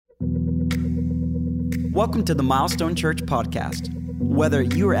Welcome to the Milestone Church podcast. Whether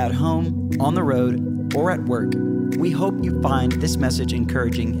you are at home, on the road, or at work, we hope you find this message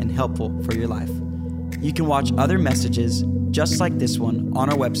encouraging and helpful for your life. You can watch other messages just like this one on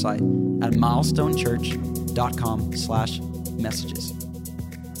our website at milestonechurch.com/messages.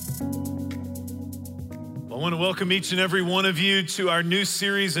 I want to welcome each and every one of you to our new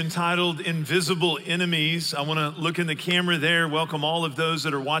series entitled Invisible Enemies. I want to look in the camera there, welcome all of those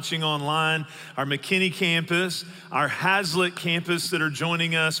that are watching online, our McKinney campus, our Hazlitt campus that are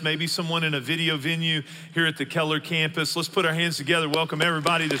joining us, maybe someone in a video venue here at the Keller campus. Let's put our hands together, welcome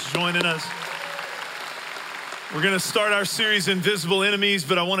everybody that's joining us. We're going to start our series, Invisible Enemies,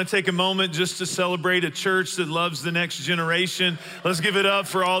 but I want to take a moment just to celebrate a church that loves the next generation. Let's give it up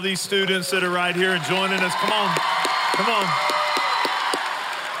for all these students that are right here and joining us. Come on, come on.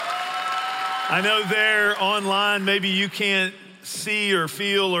 I know they're online, maybe you can't see or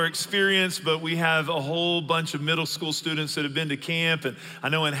feel or experience, but we have a whole bunch of middle school students that have been to camp. And I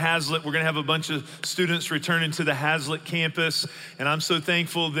know in Hazlitt, we're gonna have a bunch of students returning to the Hazlitt campus. And I'm so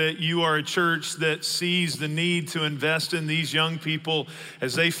thankful that you are a church that sees the need to invest in these young people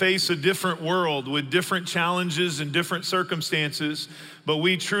as they face a different world with different challenges and different circumstances. But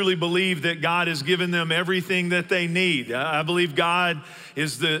we truly believe that God has given them everything that they need. I believe God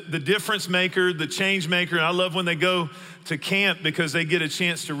is the difference maker, the change maker. And I love when they go to camp because they get a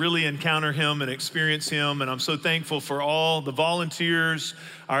chance to really encounter Him and experience Him. And I'm so thankful for all the volunteers,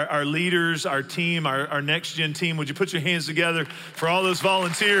 our leaders, our team, our next gen team. Would you put your hands together for all those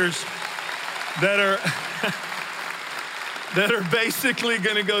volunteers that are that are basically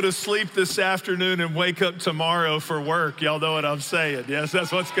gonna go to sleep this afternoon and wake up tomorrow for work. Y'all know what I'm saying. Yes,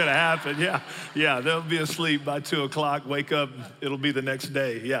 that's what's gonna happen. Yeah, they'll be asleep by 2 o'clock, wake up, it'll be the next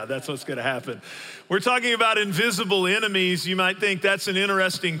day. Yeah, that's what's gonna happen. We're talking about invisible enemies. You might think that's an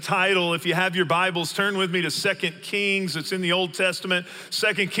interesting title. If you have your Bibles, turn with me to 2 Kings. It's in the Old Testament,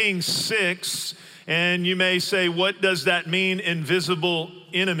 2 Kings 6. And you may say, what does that mean, invisible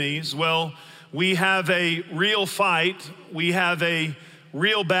enemies? Well, we have a real fight, we have a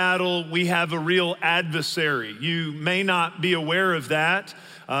real battle, we have a real adversary. You may not be aware of that.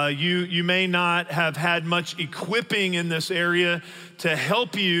 You may not have had much equipping in this area to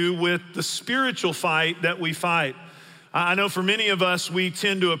help you with the spiritual fight that we fight. I know for many of us, we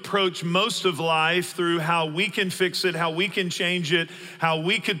tend to approach most of life through how we can fix it, how we can change it, how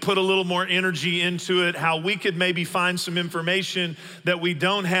we could put a little more energy into it, how we could maybe find some information that we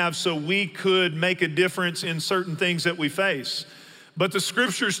don't have so we could make a difference in certain things that we face. But the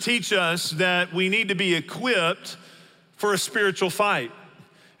scriptures teach us that we need to be equipped for a spiritual fight.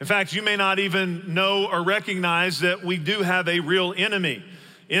 In fact, you may not even know or recognize that we do have a real enemy.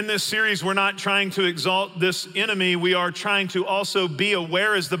 In this series, we're not trying to exalt this enemy. We are trying to also be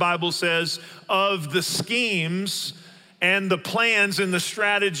aware, as the Bible says, of the schemes and the plans and the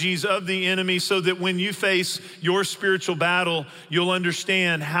strategies of the enemy so that when you face your spiritual battle, you'll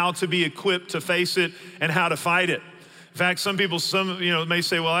understand how to be equipped to face it and how to fight it. In fact, some people may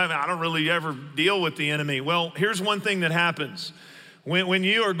say, well, I don't really ever deal with the enemy. Well, here's one thing that happens. When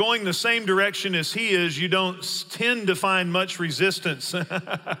you are going the same direction as he is, you don't tend to find much resistance.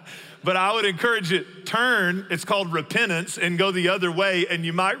 But I would encourage you, turn, it's called repentance, and go the other way, and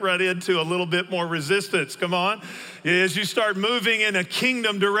you might run into a little bit more resistance. Come on. As you start moving in a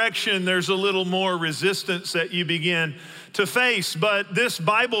kingdom direction, there's a little more resistance that you begin to face. But this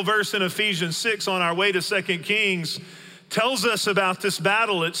Bible verse in Ephesians 6 on our way to 2 Kings tells us about this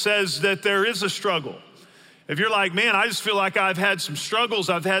battle. It says that there is a struggle. If you're like, man, I just feel like I've had some struggles,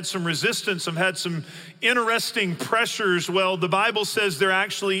 I've had some resistance, I've had some interesting pressures. Well, the Bible says there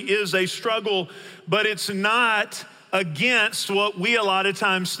actually is a struggle, but it's not against what we a lot of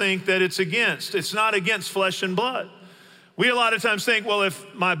times think that it's against. It's not against flesh and blood. We a lot of times think, well, if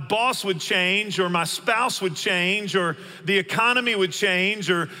my boss would change or my spouse would change or the economy would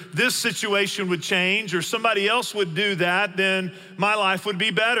change or this situation would change or somebody else would do that, then my life would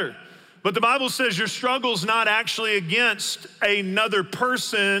be better. But the Bible says your struggle's not actually against another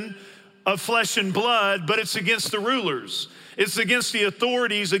person of flesh and blood, but it's against the rulers. It's against the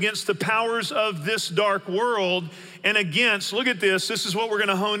authorities, against the powers of this dark world, and against, look at this is what we're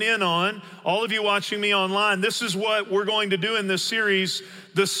gonna hone in on. All of you watching me online, this is what we're going to do in this series,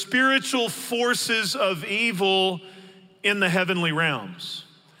 the spiritual forces of evil in the heavenly realms.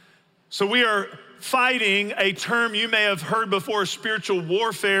 So we are fighting a term you may have heard before, spiritual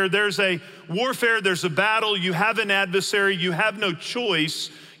warfare. There's a warfare, there's a battle, you have an adversary, you have no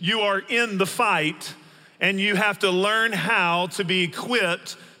choice. You are in the fight and you have to learn how to be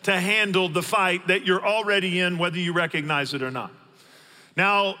equipped to handle the fight that you're already in, whether you recognize it or not.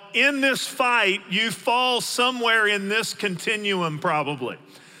 Now, in this fight, you fall somewhere in this continuum probably.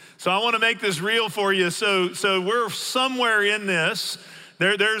 So I want to make this real for you. So we're somewhere in this.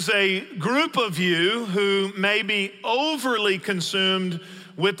 There's a group of you who may be overly consumed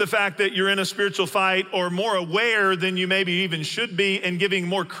with the fact that you're in a spiritual fight, or more aware than you maybe even should be, and giving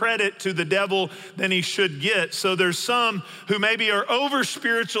more credit to the devil than he should get. So there's some who maybe are over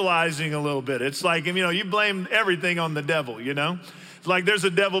spiritualizing a little bit. It's like, you blame everything on the devil, It's like there's a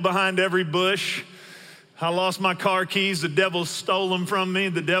devil behind every bush. I lost my car keys. The devil stole them from me.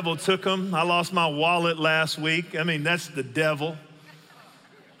 The devil took them. I lost my wallet last week. That's the devil.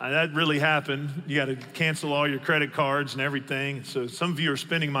 That really happened. You got to cancel all your credit cards and everything. So some of you are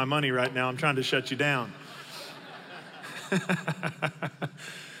spending my money right now. I'm trying to shut you down.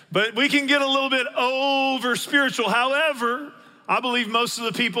 But we can get a little bit over spiritual. However, I believe most of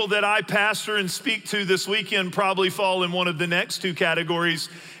the people that I pastor and speak to this weekend probably fall in one of the next two categories.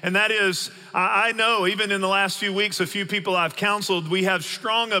 And that is, I know even in the last few weeks, a few people I've counseled, we have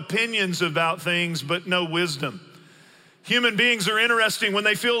strong opinions about things, but no wisdom. Human beings are interesting when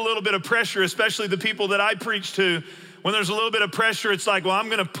they feel a little bit of pressure, especially the people that I preach to. When there's a little bit of pressure, it's like, well, I'm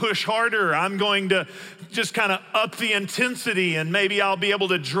going to push harder. I'm going to just kind of up the intensity, and maybe I'll be able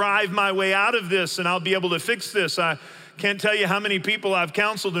to drive my way out of this, and I'll be able to fix this. I can't tell you how many people I've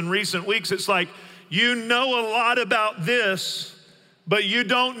counseled in recent weeks. It's like, you know a lot about this, but you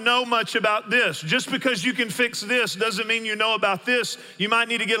don't know much about this. Just because you can fix this doesn't mean you know about this. You might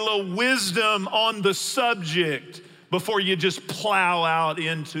need to get a little wisdom on the subject before you just plow out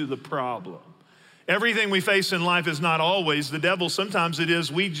into the problem. Everything we face in life is not always the devil. Sometimes it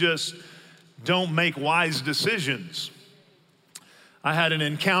is we just don't make wise decisions. I had an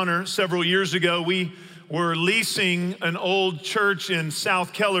encounter several years ago. We were leasing an old church in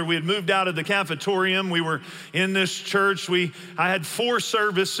South Keller. We had moved out of the cafetorium. We were in this church. I had 4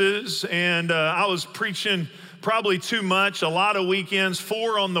 services, and I was preaching probably too much, a lot of weekends,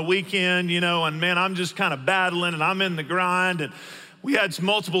 4 on the weekend, and man, I'm just kind of battling, and I'm in the grind, and we had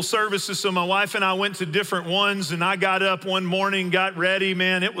multiple services, so my wife and I went to different ones, and I got up one morning, got ready,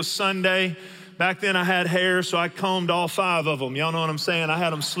 man, it was Sunday. Back then I had hair, so I combed all 5 of them. Y'all know what I'm saying? I had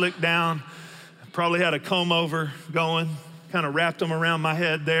them slicked down, probably had a comb over going, kind of wrapped them around my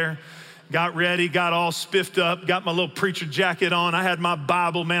head there. Got ready, got all spiffed up, got my little preacher jacket on. I had my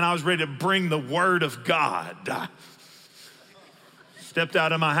Bible, man, I was ready to bring the word of God. Stepped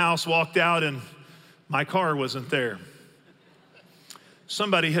out of my house, walked out, and my car wasn't there.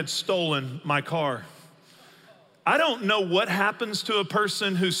 Somebody had stolen my car. I don't know what happens to a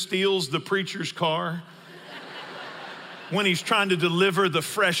person who steals the preacher's car when he's trying to deliver the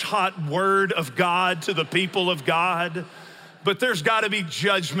fresh, hot word of God to the people of God. But there's got to be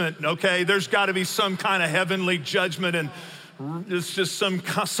judgment, okay? There's got to be some kind of heavenly judgment, and it's just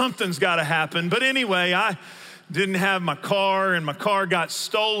something's got to happen. But anyway, I didn't have my car, and my car got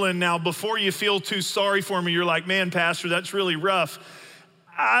stolen. Now, before you feel too sorry for me, you're like, man, Pastor, that's really rough.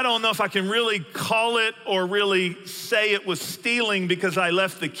 I don't know if I can really call it or really say it was stealing because I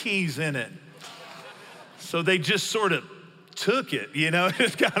left the keys in it. So they just sort of took it,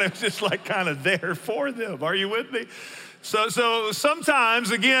 It's kind of there for them. Are you with me? So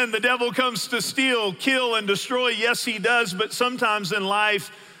sometimes, again, the devil comes to steal, kill, and destroy. Yes, he does, but sometimes in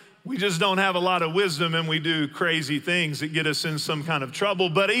life, we just don't have a lot of wisdom, and we do crazy things that get us in some kind of trouble.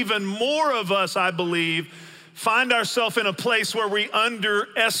 But even more of us, I believe, find ourselves in a place where we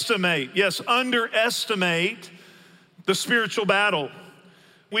underestimate the spiritual battle.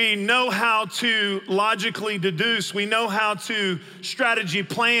 We know how to logically deduce. We know how to strategy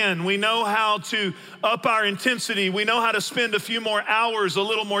plan. We know how to up our intensity. We know how to spend a few more hours, a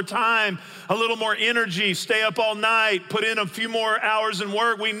little more time, a little more energy, stay up all night, put in a few more hours in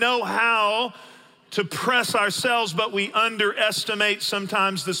work. We know how to press ourselves, but we underestimate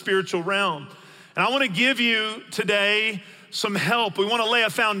sometimes the spiritual realm. And I want to give you today some help. We want to lay a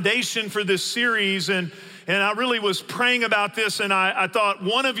foundation for this series, and I really was praying about this, and I thought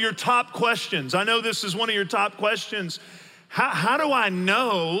one of your top questions, I know this is one of your top questions, how do I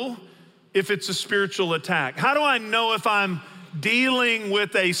know if it's a spiritual attack? How do I know if I'm dealing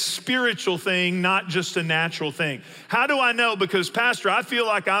with a spiritual thing, not just a natural thing? How do I know? Because, Pastor, I feel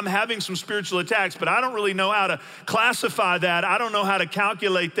like I'm having some spiritual attacks, but I don't really know how to classify that. I don't know how to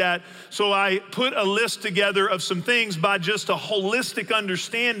calculate that. So I put a list together of some things by just a holistic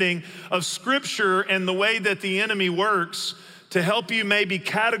understanding of Scripture and the way that the enemy works to help you maybe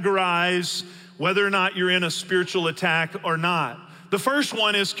categorize whether or not you're in a spiritual attack or not. The first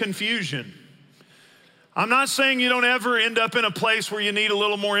one is confusion. I'm not saying you don't ever end up in a place where you need a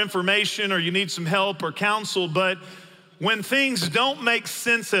little more information or you need some help or counsel, but when things don't make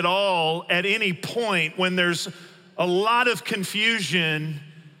sense at all at any point, when there's a lot of confusion,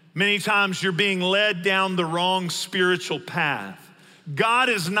 many times you're being led down the wrong spiritual path. God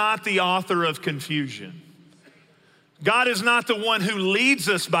is not the author of confusion. God is not the one who leads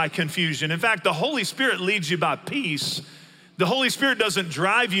us by confusion. In fact, the Holy Spirit leads you by peace. The Holy Spirit doesn't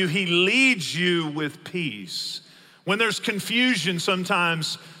drive you, He leads you with peace. When there's confusion,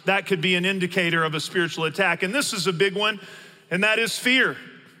 sometimes that could be an indicator of a spiritual attack. And this is a big one, and that is fear.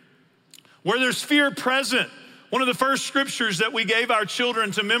 Where there's fear present, one of the first scriptures that we gave our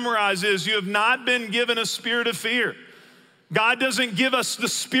children to memorize is, you have not been given a spirit of fear. God doesn't give us the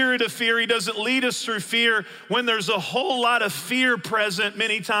spirit of fear. He doesn't lead us through fear. When there's a whole lot of fear present,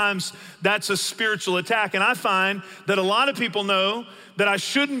 many times that's a spiritual attack. And I find that a lot of people know that I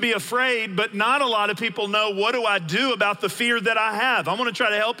shouldn't be afraid, but not a lot of people know, what do I do about the fear that I have? I want to try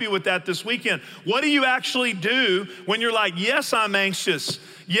to help you with that this weekend. What do you actually do when you're like, yes, I'm anxious.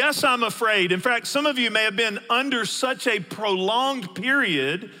 Yes, I'm afraid. In fact, some of you may have been under such a prolonged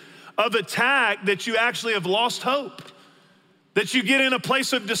period of attack that you actually have lost hope. That you get in a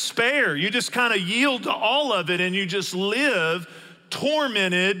place of despair. You just kind of yield to all of it and you just live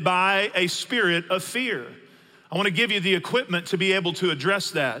tormented by a spirit of fear. I want to give you the equipment to be able to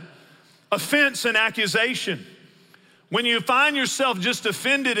address that. Offense and accusation. When you find yourself just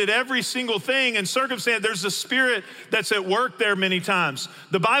offended at every single thing and circumstance, there's a spirit that's at work there many times.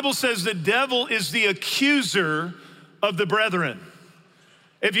 The Bible says the devil is the accuser of the brethren.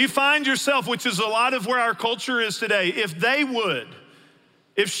 If you find yourself, which is a lot of where our culture is today, if they would,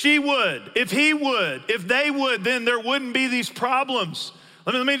 if she would, if he would, if they would, then there wouldn't be these problems.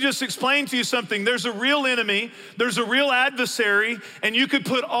 Let me just explain to you something. There's a real enemy, there's a real adversary, and you could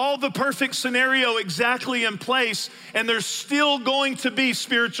put all the perfect scenario exactly in place, and there's still going to be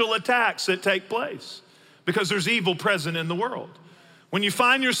spiritual attacks that take place because there's evil present in the world. When you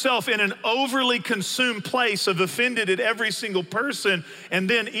find yourself in an overly consumed place of offended at every single person, and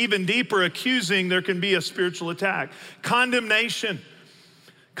then even deeper accusing, there can be a spiritual attack. Condemnation.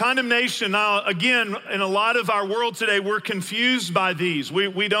 Condemnation, now again, in a lot of our world today, we're confused by these.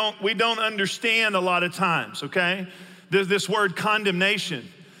 We don't understand a lot of times, okay? This word condemnation.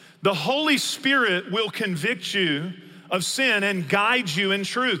 The Holy Spirit will convict you of sin and guide you in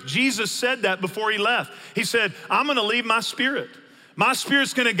truth. Jesus said that before he left. He said, I'm gonna leave my spirit. My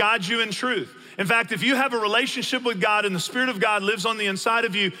spirit's gonna guide you in truth. In fact, if you have a relationship with God and the Spirit of God lives on the inside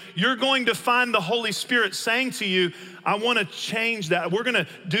of you, you're going to find the Holy Spirit saying to you, I wanna change that. We're gonna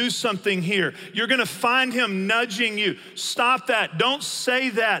do something here. You're gonna find him nudging you. Stop that, don't say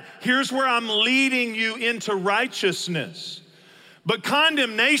that. Here's where I'm leading you into righteousness. But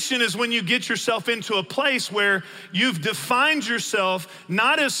condemnation is when you get yourself into a place where you've defined yourself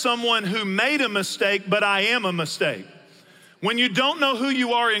not as someone who made a mistake, but I am a mistake. When you don't know who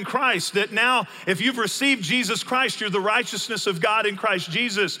you are in Christ, that now if you've received Jesus Christ, you're the righteousness of God in Christ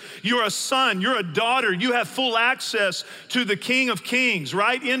Jesus. You're a son, you're a daughter, you have full access to the King of Kings,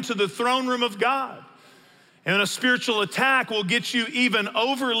 right into the throne room of God. And a spiritual attack will get you even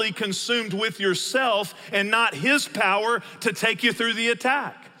overly consumed with yourself and not his power to take you through the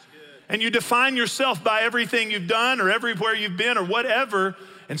attack. And you define yourself by everything you've done or everywhere you've been or whatever,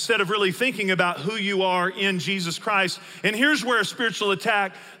 instead of really thinking about who you are in Jesus Christ. And here's where a spiritual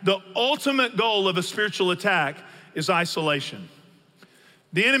attack, the ultimate goal of a spiritual attack is isolation.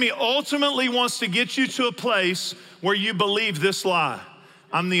 The enemy ultimately wants to get you to a place where you believe this lie.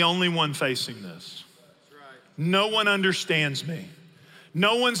 I'm the only one facing this. No one understands me.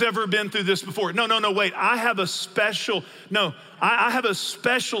 No one's ever been through this before. No, wait, I have a special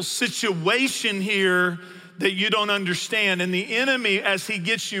situation here that you don't understand. And the enemy, as he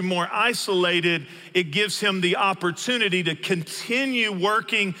gets you more isolated, it gives him the opportunity to continue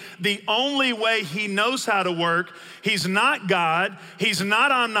working the only way he knows how to work. He's not God. He's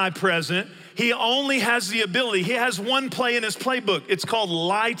not omnipresent. He only has the ability. He has one play in his playbook. It's called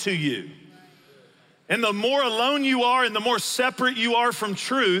lie to you. And the more alone you are and the more separate you are from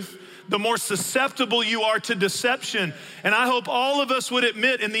truth, the more susceptible you are to deception. And I hope all of us would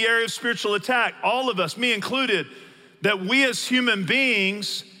admit in the area of spiritual attack, all of us, me included, that we as human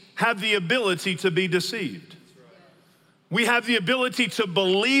beings have the ability to be deceived. We have the ability to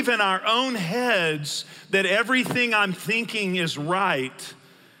believe in our own heads that everything I'm thinking is right.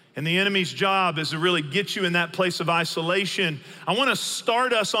 And the enemy's job is to really get you in that place of isolation. I want to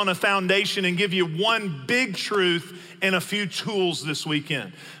start us on a foundation and give you one big truth and a few tools this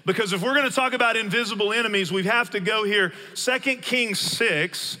weekend. Because if we're going to talk about invisible enemies, we have to go here. 2 Kings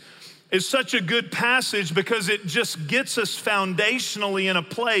 6, is such a good passage because it just gets us foundationally in a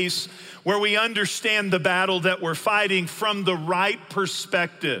place where we understand the battle that we're fighting from the right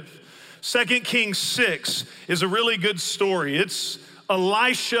perspective. 2 Kings 6 is a really good story. It's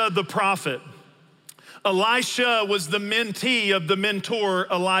Elisha the prophet. Elisha was the mentee of the mentor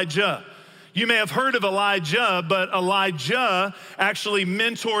Elijah. You may have heard of Elijah, but Elijah actually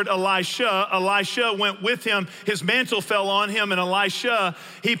mentored Elisha. Elisha went with him. His mantle fell on him, and Elisha,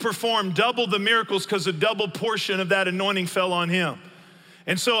 he performed double the miracles because a double portion of that anointing fell on him.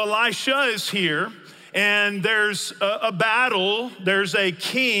 And so Elisha is here, and there's a battle. There's a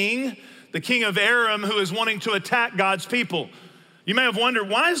king, the king of Aram, who is wanting to attack God's people. You may have wondered,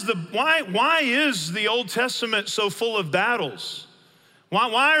 why is the Old Testament so full of battles?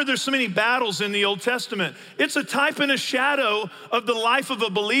 Why are there so many battles in the Old Testament? It's a type and a shadow of the life of a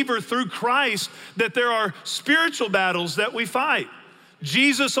believer through Christ, that there are spiritual battles that we fight.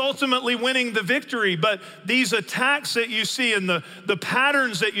 Jesus ultimately winning the victory, but these attacks that you see and the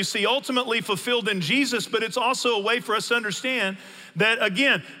patterns that you see ultimately fulfilled in Jesus, but it's also a way for us to understand that,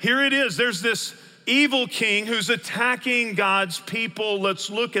 again, here it is. There's this evil king who's attacking God's people. Let's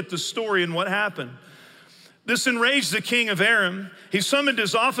look at the story and what happened. This enraged the king of Aram. He summoned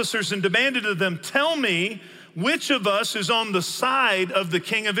his officers and demanded of them, "Tell me, which of us is on the side of the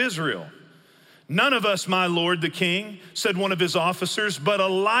king of Israel?" "None of us, my lord, the king," said one of his officers, "but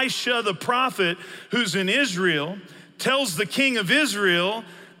Elisha the prophet, who's in Israel, tells the king of Israel,"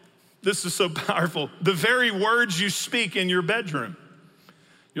 this is so powerful, "the very words you speak in your bedroom."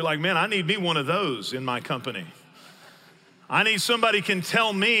 You're like, man, I need me one of those in my company. I need somebody can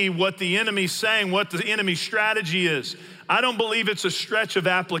tell me what the enemy's saying, what the enemy's strategy is. I don't believe it's a stretch of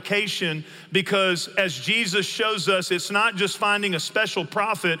application, because as Jesus shows us, it's not just finding a special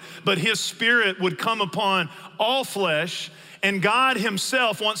prophet, but his spirit would come upon all flesh, and God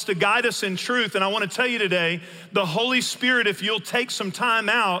himself wants to guide us in truth. And I want to tell you today, the Holy Spirit, if you'll take some time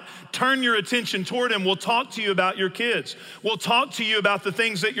out, turn your attention toward him, will talk to you about your kids. We'll talk to you about the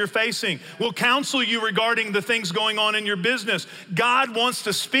things that you're facing. We'll counsel you regarding the things going on in your business. God wants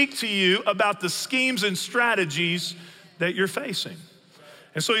to speak to you about the schemes and strategies that you're facing.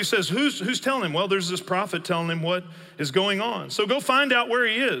 And so he says, who's telling him? Well, there's this prophet telling him what is going on. "So go find out where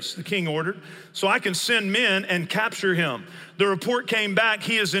he is," the king ordered, "so I can send men and capture him." The report came back,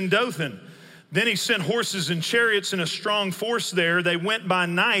 "He is in Dothan." Then he sent horses and chariots and a strong force there. They went by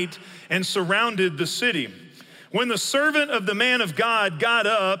night and surrounded the city. When the servant of the man of God got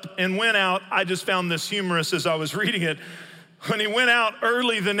up and went out, I just found this humorous as I was reading it. When he went out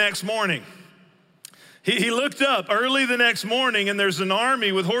early the next morning, he looked up early the next morning, and there's an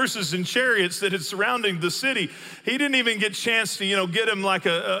army with horses and chariots that is surrounding the city. He didn't even get a chance to, get him like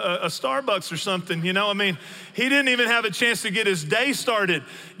a Starbucks or something, I mean, he didn't even have a chance to get his day started.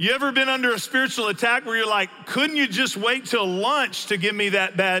 You ever been under a spiritual attack where you're like, couldn't you just wait till lunch to give me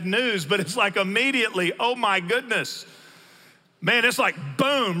that bad news? But it's like immediately, oh my goodness. Man, it's like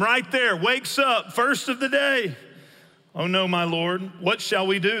boom, right there, wakes up, first of the day. "Oh no, my lord, what shall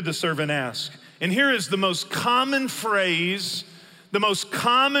we do?" the servant asked. And here is the most common phrase in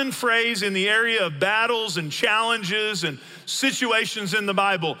the area of battles and challenges and situations in the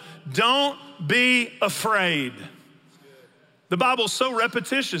Bible. Don't be afraid. The Bible's so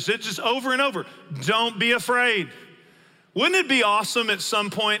repetitious. It's just over and over. Don't be afraid. Wouldn't it be awesome at some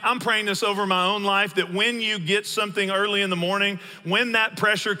point, I'm praying this over my own life, that when you get something early in the morning, when that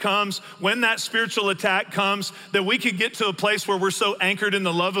pressure comes, when that spiritual attack comes, that we could get to a place where we're so anchored in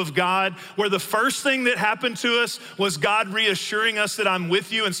the love of God, where the first thing that happened to us was God reassuring us that I'm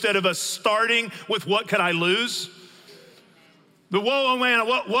with you, instead of us starting with what could I lose? But whoa, man,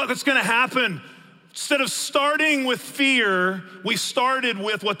 what's gonna happen? Instead of starting with fear, we started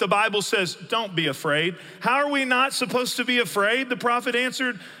with what the Bible says, don't be afraid. How are we not supposed to be afraid? The prophet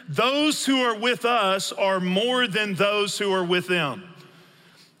answered, "Those who are with us are more than those who are with them.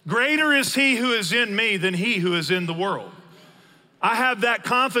 Greater is he who is in me than he who is in the world." I have that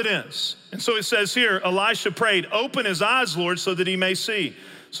confidence. And so it says here, Elisha prayed, "Open his eyes, Lord, so that he may see."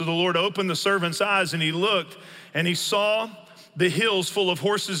 So the Lord opened the servant's eyes, and he looked, and he saw the hills full of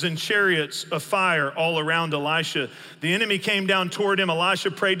horses and chariots of fire all around Elisha. The enemy came down toward him.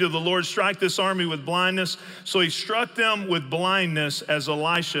 Elisha prayed to the Lord, "Strike this army with blindness." So he struck them with blindness as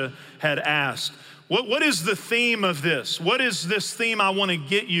Elisha had asked. What is the theme of this? What is this theme I want to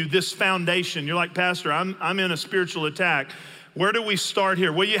get you, this foundation? You're like, "Pastor, I'm in a spiritual attack." Where do we start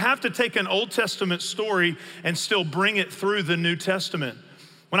here? Well, you have to take an Old Testament story and still bring it through the New Testament.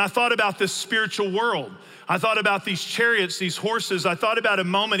 When I thought about this spiritual world, I thought about these chariots, these horses. I thought about a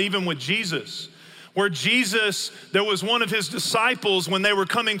moment even with Jesus where there was one of his disciples, when they were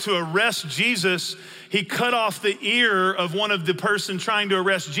coming to arrest Jesus, he cut off the ear of one of the person trying to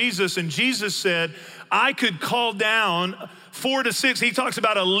arrest Jesus, and Jesus said, I could call down 4 to 6. He talks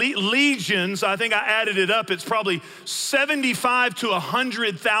about legions. I think I added it up. It's probably 75 to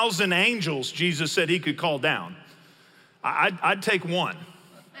 100,000 angels, Jesus said he could call down. I'd take one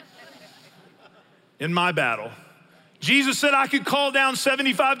in my battle. Jesus said I could call down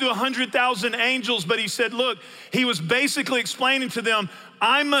 75 to 100,000 angels, but he said, look, he was basically explaining to them,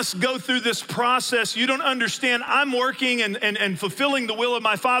 I must go through this process. You don't understand. I'm working and fulfilling the will of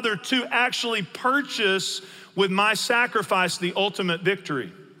my Father to actually purchase with my sacrifice the ultimate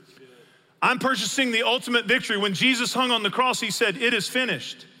victory. I'm purchasing the ultimate victory. When Jesus hung on the cross, he said, it is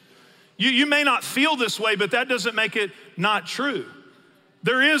finished. You may not feel this way, but that doesn't make it not true.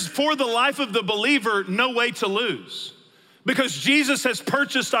 There is, for the life of the believer, no way to lose because Jesus has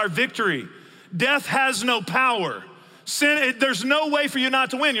purchased our victory. Death has no power. Sin, there's no way for you not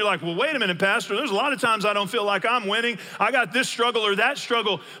to win. You're like, well, wait a minute, Pastor. There's a lot of times I don't feel like I'm winning. I got this struggle or that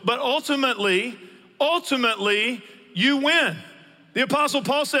struggle. But ultimately, you win. The Apostle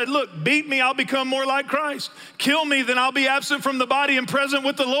Paul said, look, beat me, I'll become more like Christ. Kill me, then I'll be absent from the body and present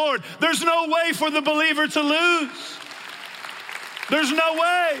with the Lord. There's no way for the believer to lose. There's no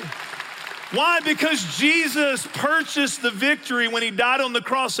way. Why? Because Jesus purchased the victory when he died on the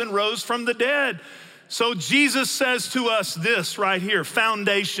cross and rose from the dead. So Jesus says to us this right here,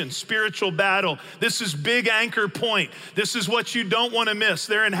 foundation, spiritual battle. This is big anchor point. This is what you don't want to miss.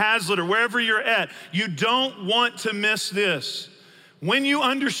 There in Hazlet or wherever you're at, you don't want to miss this. When you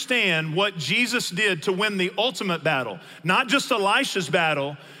understand what Jesus did to win the ultimate battle, not just Elisha's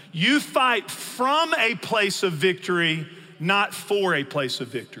battle, you fight from a place of victory, not for a place of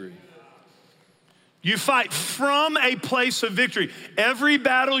victory. You fight from a place of victory. Every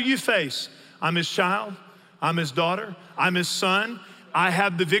battle you face, I'm his child, I'm his daughter, I'm his son. I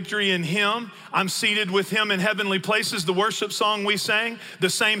have the victory in him. I'm seated with him in heavenly places. The worship song we sang, the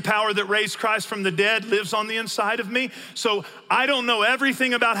same power that raised Christ from the dead lives on the inside of me. So I don't know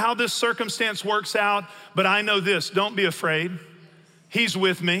everything about how this circumstance works out, but I know this, don't be afraid. He's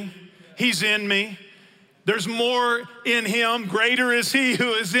with me, he's in me. There's more in him. Greater is he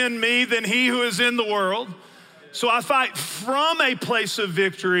who is in me than he who is in the world. So I fight from a place of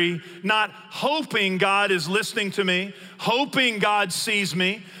victory, not hoping God is listening to me, hoping God sees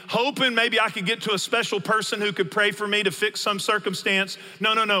me, hoping maybe I could get to a special person who could pray for me to fix some circumstance.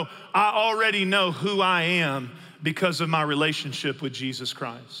 No. I already know who I am because of my relationship with Jesus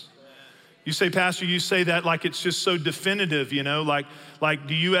Christ. You say, Pastor, you say that like it's just so definitive, you know, like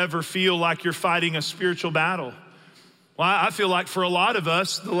do you ever feel like you're fighting a spiritual battle? Well, I feel like for a lot of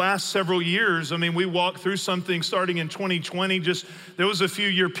us, the last several years, I mean, we walked through something starting in 2020, there was a few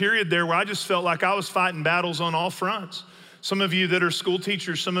year period there where I just felt like I was fighting battles on all fronts. Some of you that are school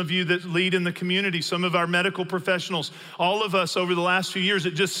teachers, some of you that lead in the community, some of our medical professionals, all of us over the last few years,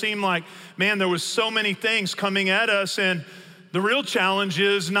 it just seemed like, man, there was so many things coming at us. And the real challenge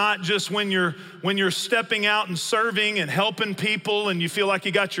is not just when you're stepping out and serving and helping people and you feel like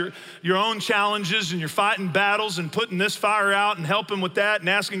you got your own challenges and you're fighting battles and putting this fire out and helping with that and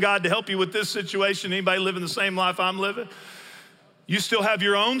asking God to help you with this situation. Anybody living the same life I'm living? You still have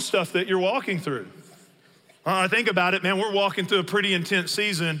your own stuff that you're walking through. I think about it, man, we're walking through a pretty intense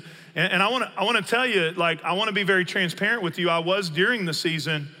season. And I want to tell you, like, I want to be very transparent with you. I was during the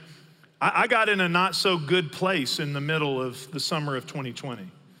season. I got in a not so good place in the middle of the summer of 2020.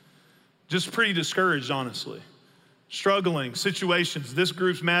 Just pretty discouraged, honestly. Struggling, situations. This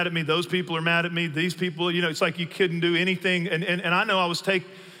group's mad at me. Those people are mad at me. These people, you know, it's like you couldn't do anything. And I know I was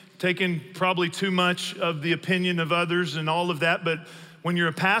taking probably too much of the opinion of others and all of that. But when you're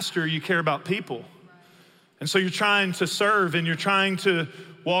a pastor, you care about people. And so you're trying to serve and you're trying to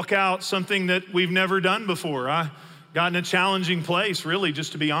walk out something that we've never done before. I got in a challenging place, really,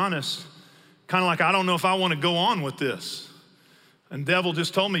 just to be honest. Kind of like, I don't know if I want to go on with this. And the devil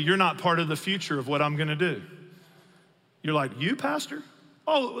just told me, you're not part of the future of what I'm going to do. You're like, you, Pastor?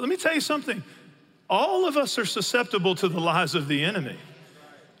 Oh, let me tell you something. All of us are susceptible to the lies of the enemy.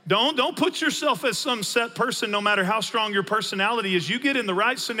 Don't put yourself as some set person, no matter how strong your personality is. You get in the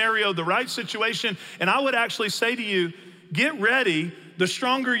right scenario, the right situation, and I would actually say to you, get ready. The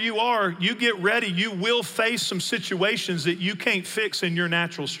stronger you are, you get ready. You will face some situations that you can't fix in your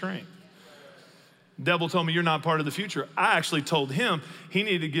natural strength. The devil told me, you're not part of the future. I actually told him he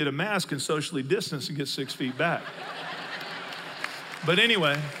needed to get a mask and socially distance and get 6 feet back. But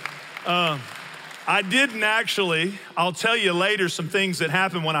anyway, I didn't actually. I'll tell you later some things that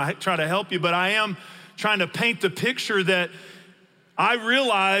happen when I try to help you, but I am trying to paint the picture that I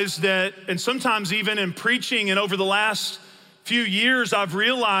realized that, and sometimes even in preaching and over the last few years, I've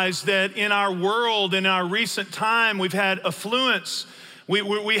realized that in our world, in our recent time, we've had affluence.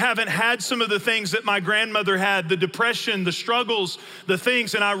 We haven't had some of the things that my grandmother had, the depression, the struggles, the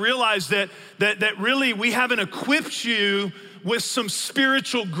things. And I realized that really we haven't equipped you with some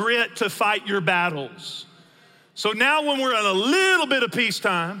spiritual grit to fight your battles. So now when we're in a little bit of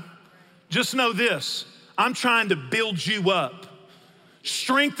peacetime, just know this: I'm trying to build you up,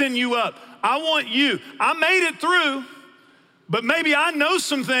 strengthen you up. I want you. I made it through, but maybe I know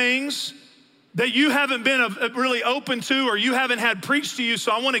some things that you haven't been really open to, or you haven't had preached to you.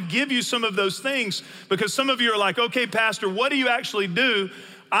 So I want to give you some of those things, because some of you are like, okay, Pastor, what do you actually do?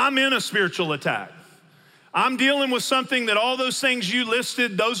 I'm in a spiritual attack. I'm dealing with something that all those things you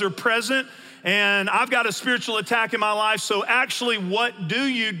listed, those are present, and I've got a spiritual attack in my life. So actually, what do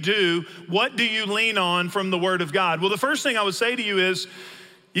you do? What do you lean on from the Word of God? Well, the first thing I would say to you is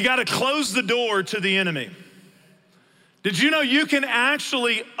you got to close the door to the enemy. Did you know you can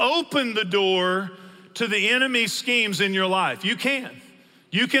actually open the door to the enemy's schemes in your life? You can.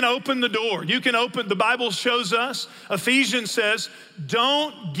 You can open the door. You can open, the Bible shows us, Ephesians says,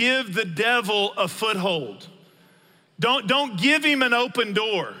 don't give the devil a foothold. Don't give him an open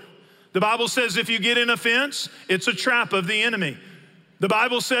door. The Bible says if you get in offense, it's a trap of the enemy. The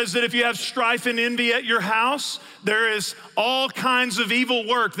Bible says that if you have strife and envy at your house, there is all kinds of evil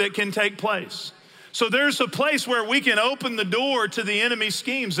work that can take place. So there's a place where we can open the door to the enemy's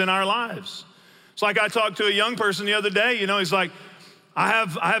schemes in our lives. It's like I talked to a young person the other day, he's like, I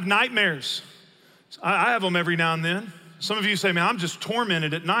have nightmares. I have them every now and then. Some of you say, man, I'm just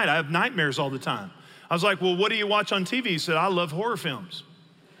tormented at night. I have nightmares all the time. I was like, well, what do you watch on TV? He said, I love horror films.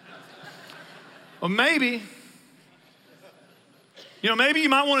 Well, maybe you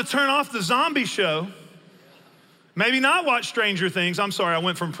might want to turn off the zombie show. Maybe not watch Stranger Things. I'm sorry, I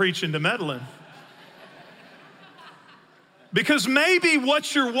went from preaching to meddling. Because maybe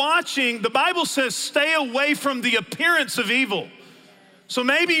what you're watching, the Bible says stay away from the appearance of evil. So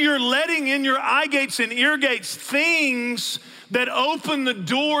maybe you're letting in your eye gates and ear gates things that open the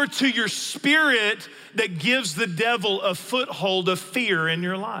door to your spirit that gives the devil a foothold of fear in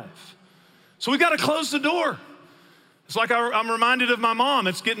your life. So we got to close the door. It's like I'm reminded of my mom.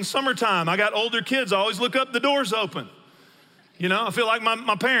 It's getting summertime. I got older kids. I always look up, the door's open. I feel like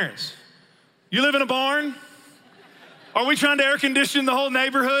my parents. You live in a barn? Are we trying to air condition the whole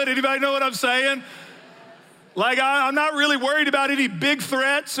neighborhood? Anybody know what I'm saying? Like, I'm not really worried about any big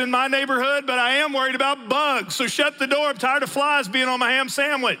threats in my neighborhood, but I am worried about bugs. So shut the door. I'm tired of flies being on my ham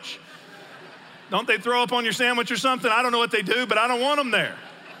sandwich. Don't they throw up on your sandwich or something? I don't know what they do, but I don't want them there.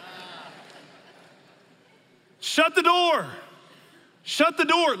 Shut the door. Shut the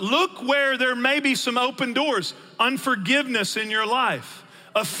door. Look where there may be some open doors. Unforgiveness in your life.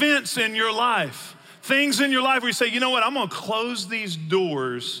 Offense in your life. Things in your life where you say, you know what, I'm gonna close these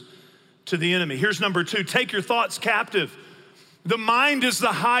doors to the enemy. Here's number 2, take your thoughts captive. The mind is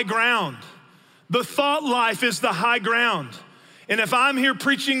the high ground. The thought life is the high ground. And if I'm here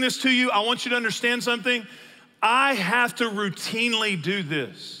preaching this to you, I want you to understand something. I have to routinely do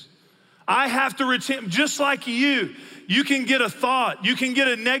this. I have to just like you can get a thought, you can get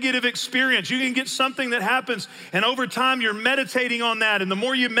a negative experience, you can get something that happens, and over time you're meditating on that, and the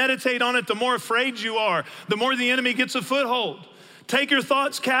more you meditate on it, the more afraid you are, the more the enemy gets a foothold. Take your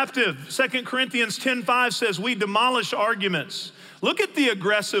thoughts captive. 2 Corinthians 10:5 says, we demolish arguments. Look at the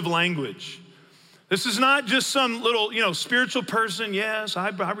aggressive language. This is not just some little, spiritual person. Yes, I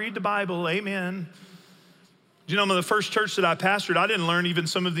read the Bible, amen. The first church that I pastored, I didn't learn even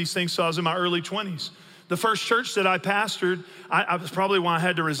some of these things till I was in my early 20s. The first church that I pastored, I was probably why I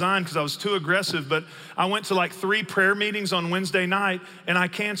had to resign because I was too aggressive, but I went to like 3 prayer meetings on Wednesday night, and I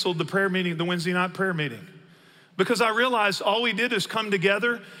canceled the Wednesday night prayer meeting. Because I realized all we did is come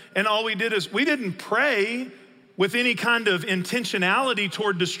together, and all we did is we didn't pray with any kind of intentionality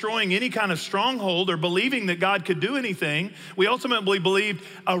toward destroying any kind of stronghold or believing that God could do anything. We ultimately believed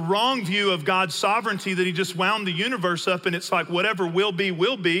a wrong view of God's sovereignty, that he just wound the universe up and it's like whatever will be,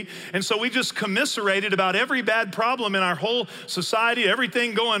 will be. And so we just commiserated about every bad problem in our whole society,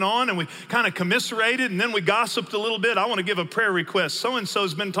 everything going on, and we kind of commiserated, and then we gossiped a little bit. I want to give a prayer request.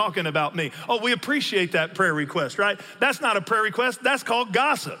 So-and-so's been talking about me. Oh, we appreciate that prayer request, right? That's not a prayer request. That's called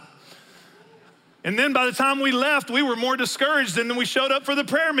gossip. And then by the time we left, we were more discouraged than we showed up for the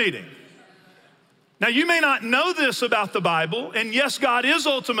prayer meeting. Now, you may not know this about the Bible, and yes, God is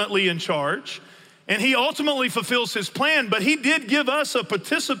ultimately in charge, and he ultimately fulfills his plan, but he did give us a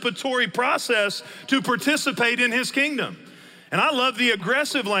participatory process to participate in his kingdom. And I love the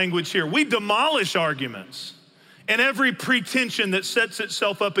aggressive language here. We demolish arguments and every pretension that sets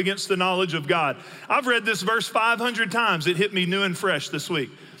itself up against the knowledge of God. I've read this verse 500 times. It hit me new and fresh this week.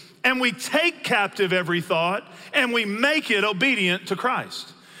 And we take captive every thought and we make it obedient to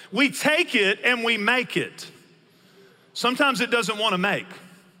Christ. We take it and we make it. Sometimes it doesn't want to make.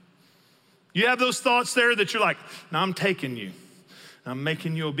 You have those thoughts there that you're like, no, I'm taking you. I'm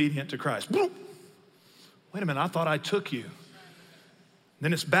making you obedient to Christ. Wait a minute, I thought I took you.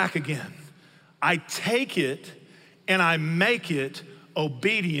 Then it's back again. I take it and I make it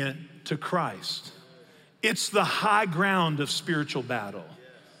obedient to Christ. It's the high ground of spiritual battle.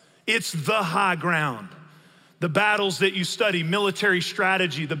 It's the high ground. The battles that you study, military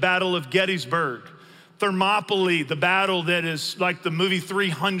strategy, the Battle of Gettysburg, Thermopylae, the battle that is like the movie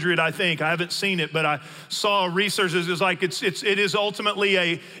 300, I think. I haven't seen it, but I saw research. It is ultimately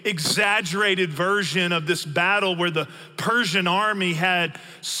a exaggerated version of this battle where the Persian army had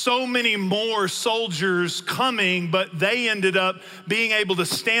so many more soldiers coming, but they ended up being able to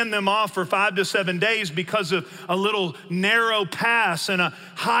stand them off for 5 to 7 days because of a little narrow pass and a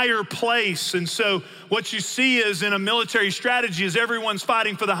higher place. And so what you see is in a military strategy is everyone's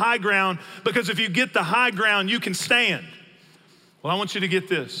fighting for the high ground, because if you get the high ground, you can stand. Well, I want you to get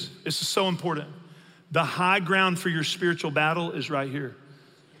this. This is so important. The high ground for your spiritual battle is right here.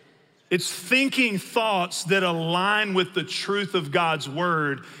 It's thinking thoughts that align with the truth of God's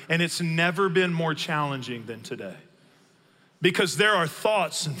word, and it's never been more challenging than today. Because there are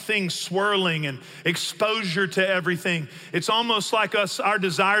thoughts and things swirling and exposure to everything. It's almost like our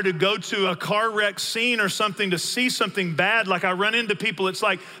desire to go to a car wreck scene or something to see something bad. Like I run into people, it's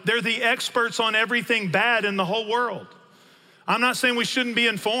like they're the experts on everything bad in the whole world. I'm not saying we shouldn't be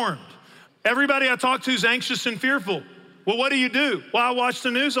informed. Everybody I talk to is anxious and fearful. Well, what do? Well, I watch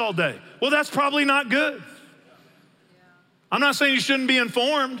the news all day. Well, that's probably not good. I'm not saying you shouldn't be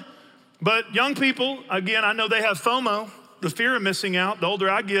informed, but young people, again, I know they have FOMO. The fear of missing out. The older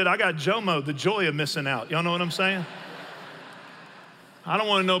I get, I got JOMO, the joy of missing out. Y'all know what I'm saying? I don't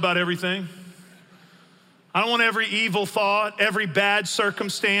want to know about everything. I don't want every evil thought, every bad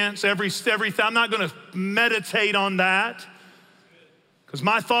circumstance, everything. I'm not going to meditate on that because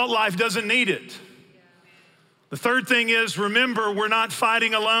my thought life doesn't need it. The third thing is, remember, we're not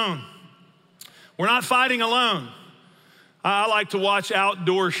fighting alone. We're not fighting alone. I like to watch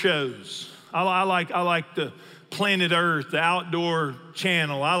outdoor shows. I like the Planet Earth, the outdoor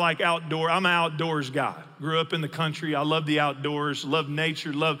channel. I'm an outdoors guy. Grew up in the country. I love the outdoors, love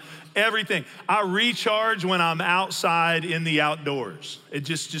nature, love everything. I recharge when I'm outside in the outdoors. It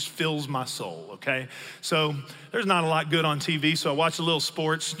just fills my soul, okay? So there's not a lot good on TV, so I watch a little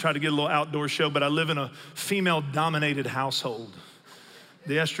sports, try to get a little outdoor show, but I live in a female-dominated household.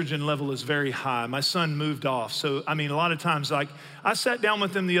 The estrogen level is very high. My son moved off. So, a lot of times, like, I sat down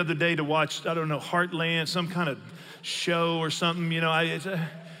with him the other day to watch, Heartland, some kind of show or something. I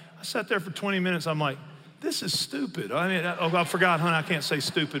sat there for 20 minutes. I'm like, this is stupid. I forgot, honey, I can't say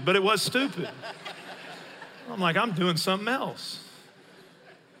stupid, but it was stupid. I'm like, I'm doing something else.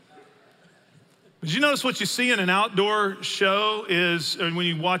 Did you notice what you see in an outdoor show is when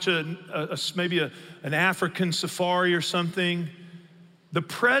you watch maybe an African safari or something? The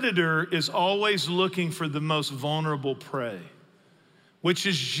predator is always looking for the most vulnerable prey, which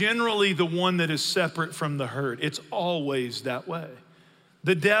is generally the one that is separate from the herd. It's always that way.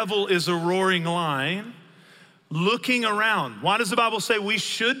 The devil is a roaring lion looking around. Why does the Bible say we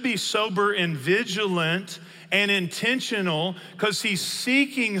should be sober and vigilant and intentional? Because he's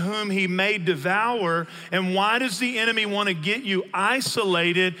seeking whom he may devour. And why does the enemy want to get you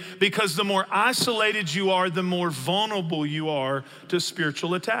isolated? Because the more isolated you are, the more vulnerable you are to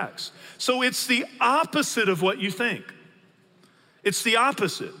spiritual attacks. So it's the opposite of what you think. It's the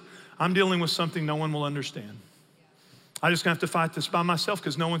opposite. I'm dealing with something no one will understand. I just gonna have to fight this by myself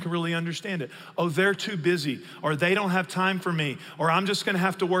because no one can really understand it. Oh, they're too busy, or they don't have time for me, or I'm just gonna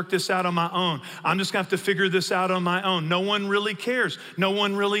have to work this out on my own. I'm just gonna have to figure this out on my own. No one really cares. No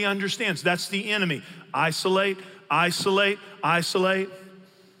one really understands. That's the enemy. Isolate, isolate, isolate.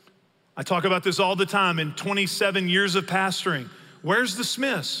 I talk about this all the time in 27 years of pastoring. Where's the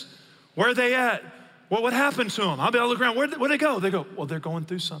Smiths? Where are they at? Well, what happened to them? I'll look around. Where'd they go? They go, well, they're going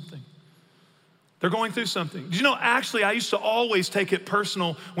through something. They're going through something. Did you know, actually, I used to always take it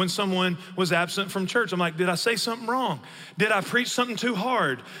personal when someone was absent from church. I'm like, did I say something wrong? Did I preach something too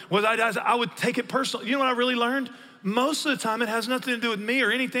hard? I would take it personal. You know what I really learned? Most of the time, it has nothing to do with me or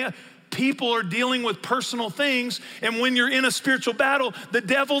anything. People are dealing with personal things, and when you're in a spiritual battle, the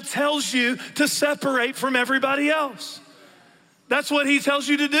devil tells you to separate from everybody else. That's what he tells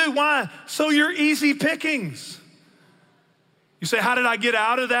you to do. Why? So you're easy pickings. You say, how did I get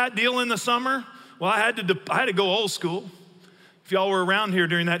out of that deal in the summer? Well, I had to go old school. If y'all were around here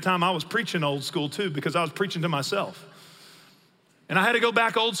during that time, I was preaching old school too, because I was preaching to myself. And I had to go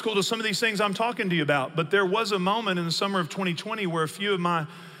back old school to some of these things I'm talking to you about. But there was a moment in the summer of 2020 where a few of my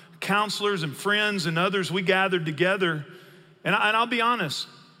counselors and friends and others, we gathered together. And I'll be honest,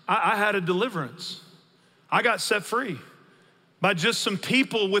 I had a deliverance. I got set free by just some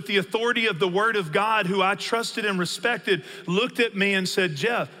people with the authority of the Word of God who I trusted and respected, looked at me and said,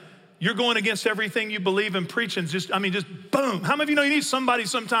 Jeff, you're going against everything you believe in preaching. Just boom. How many of you know you need somebody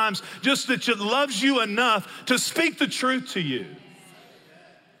sometimes just that loves you enough to speak the truth to you?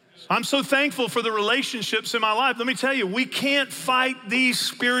 I'm so thankful for the relationships in my life. Let me tell you, we can't fight these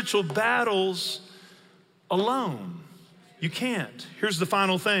spiritual battles alone. You can't. Here's the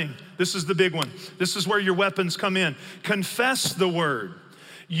final thing. This is the big one. This is where your weapons come in. Confess the word.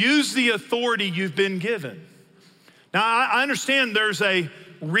 Use the authority you've been given. Now, I understand there's a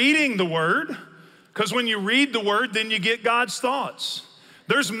reading the word, because when you read the word, then you get God's thoughts.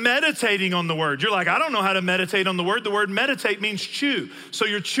 There's meditating on the word. You're like, I don't know how to meditate on the word. The word meditate means chew. So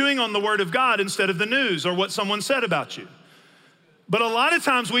you're chewing on the word of God instead of the news or what someone said about you. But a lot of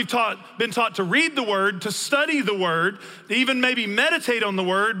times we've been taught to read the word, to study the word, to even maybe meditate on the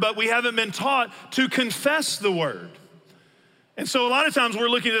word, but we haven't been taught to confess the word. And so a lot of times we're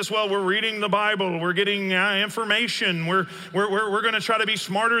looking at this, well, we're reading the Bible, we're getting information, we're gonna try to be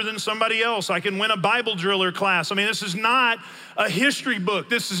smarter than somebody else. I can win a Bible driller class. I mean, this is not a history book.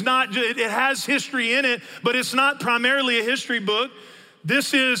 This is not, it has history in it, but it's not primarily a history book.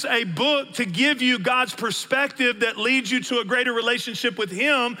 This is a book to give you God's perspective that leads you to a greater relationship with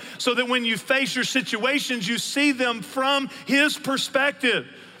Him, so that when you face your situations, you see them from His perspective.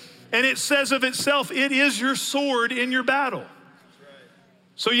 And it says of itself, it is your sword in your battle.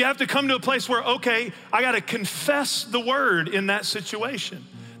 So you have to come to a place where, okay, I got to confess the word in that situation.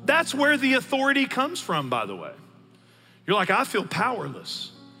 That's where the authority comes from, by the way. You're like, I feel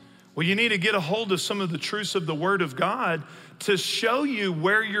powerless. Well, you need to get a hold of some of the truths of the Word of God to show you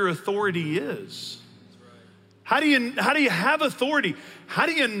where your authority is. How do you have authority? How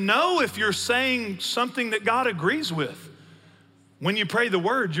do you know if you're saying something that God agrees with? When you pray the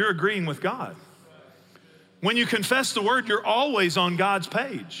word, you're agreeing with God. When you confess the word, you're always on God's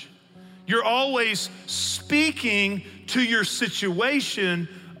page. You're always speaking to your situation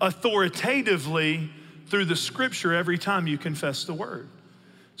authoritatively through the scripture every time you confess the word.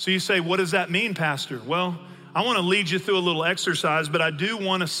 So you say, what does that mean, Pastor? Well, I want to lead you through a little exercise, but I do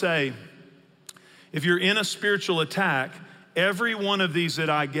want to say, if you're in a spiritual attack, every one of these that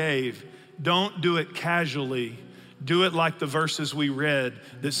I gave, don't do it casually. Do it like the verses we read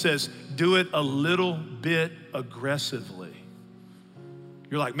that says, do it a little bit aggressively.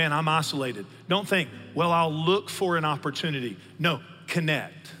 You're like, man, I'm isolated. Don't think, well, I'll look for an opportunity. No,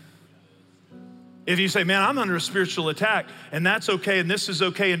 connect. If you say, man, I'm under a spiritual attack and that's okay and this is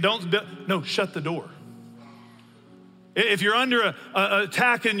okay, and no, shut the door. If you're under an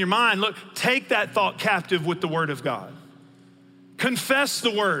attack in your mind, look, take that thought captive with the word of God. Confess the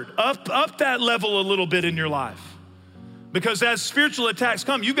word, up that level a little bit in your life. Because as spiritual attacks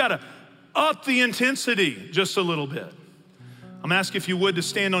come, you've got to up the intensity just a little bit. I'm gonna ask you if you would to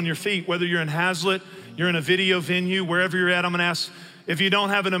stand on your feet, whether you're in Hazlet, you're in a video venue, wherever you're at. I'm gonna ask, if you don't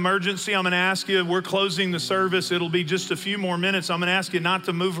have an emergency, I'm gonna ask you, we're closing the service. It'll be just a few more minutes. I'm gonna ask you not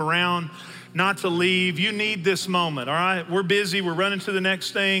to move around, not to leave. You need this moment, all right? We're busy, we're running to the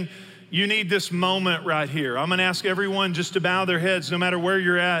next thing. You need this moment right here. I'm gonna ask everyone just to bow their heads, no matter where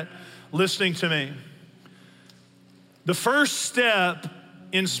you're at, listening to me. The first step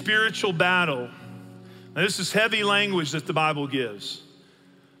in spiritual battle, now this is heavy language that the Bible gives,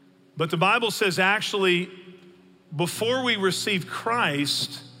 but the Bible says actually, before we receive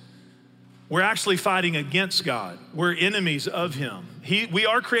Christ, we're actually fighting against God. We're enemies of Him. We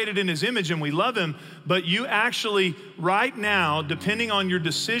are created in His image and we love Him, but you actually, right now, depending on your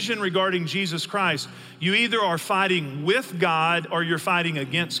decision regarding Jesus Christ, you either are fighting with God or you're fighting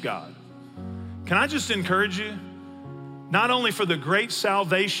against God. Can I just encourage you? Not only for the great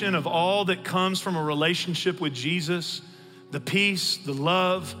salvation of all that comes from a relationship with Jesus, the peace, the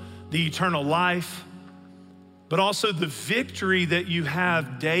love, the eternal life, but also the victory that you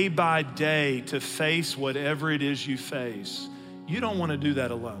have day by day to face whatever it is you face. You don't want to do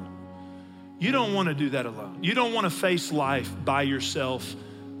that alone. You don't want to do that alone. You don't want to face life by yourself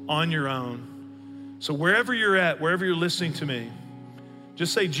on your own. So wherever you're at, wherever you're listening to me,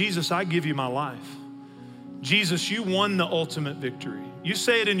 just say, Jesus, I give you my life. Jesus, you won the ultimate victory. You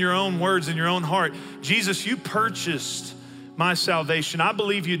say it in your own words, in your own heart. Jesus, you purchased my salvation. I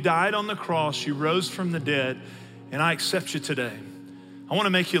believe you died on the cross, you rose from the dead, and I accept you today. I want to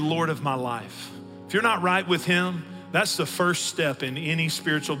make you Lord of my life. If you're not right with him, that's the first step in any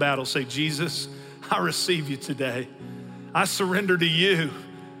spiritual battle. Say, Jesus, I receive you today. I surrender to you.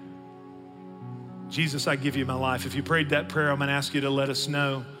 Jesus, I give you my life. If you prayed that prayer, I'm gonna ask you to let us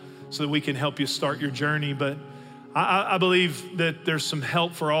know so that we can help you start your journey. But I believe that there's some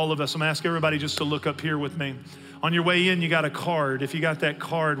help for all of us. I'm gonna ask everybody just to look up here with me. On your way in, you got a card. If you got that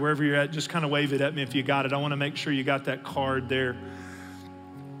card, wherever you're at, just kind of wave it at me if you got it. I wanna make sure you got that card there.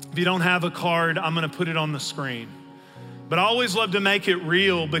 If you don't have a card, I'm gonna put it on the screen. But I always love to make it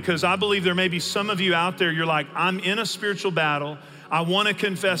real because I believe there may be some of you out there, you're like, I'm in a spiritual battle. I want to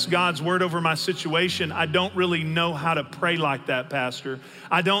confess God's word over my situation. I don't really know how to pray like that, Pastor.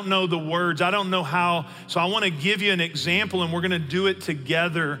 I don't know the words. I don't know how. So I want to give you an example, and we're going to do it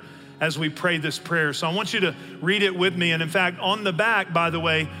together as we pray this prayer. So I want you to read it with me. And in fact, on the back, by the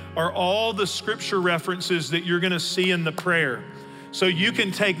way, are all the scripture references that you're going to see in the prayer. So you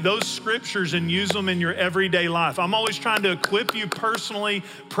can take those scriptures and use them in your everyday life. I'm always trying to equip you personally,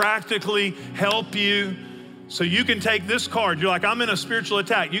 practically, help you. So you can take this card. You're like, I'm in a spiritual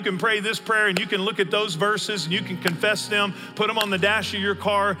attack. You can pray this prayer and you can look at those verses and you can confess them, put them on the dash of your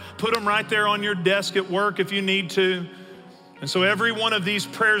car, put them right there on your desk at work if you need to. And so every one of these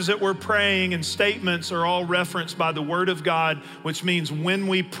prayers that we're praying and statements are all referenced by the word of God, which means when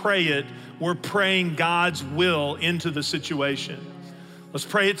we pray it, we're praying God's will into the situation. Let's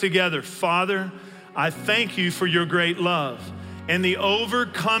pray it together. Father, I thank you for your great love and the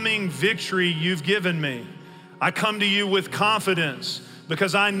overcoming victory you've given me. I come to you with confidence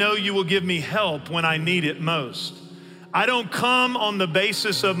because I know you will give me help when I need it most. I don't come on the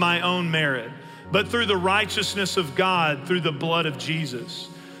basis of my own merit, but through the righteousness of God, through the blood of Jesus.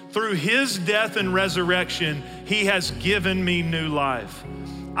 Through his death and resurrection, he has given me new life.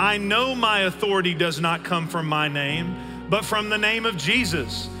 I know my authority does not come from my name, but from the name of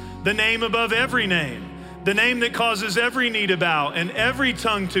Jesus, the name above every name, the name that causes every knee to bow and every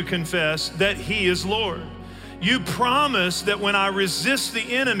tongue to confess that he is Lord. You promise that when I resist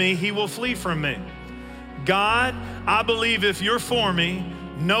the enemy, he will flee from me. God, I believe if you're for me,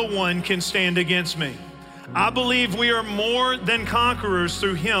 no one can stand against me. I believe we are more than conquerors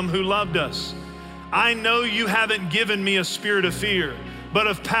through him who loved us. I know you haven't given me a spirit of fear, but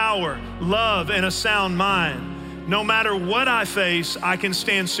of power, love, and a sound mind. No matter what I face, I can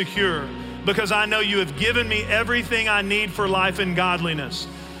stand secure because I know you have given me everything I need for life and godliness.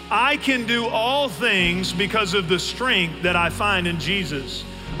 I can do all things because of the strength that I find in Jesus.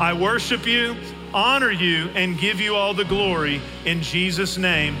 I worship you, honor you, and give you all the glory. In Jesus'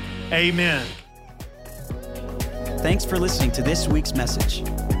 name, amen. Thanks for listening to this week's message.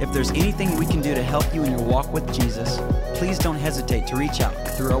 If there's anything we can do to help you in your walk with Jesus, please don't hesitate to reach out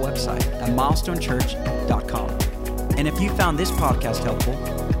through our website at milestonechurch.com. And if you found this podcast helpful,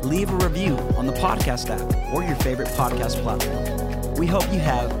 leave a review on the podcast app or your favorite podcast platform. We hope you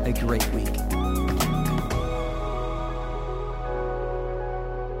have a great week.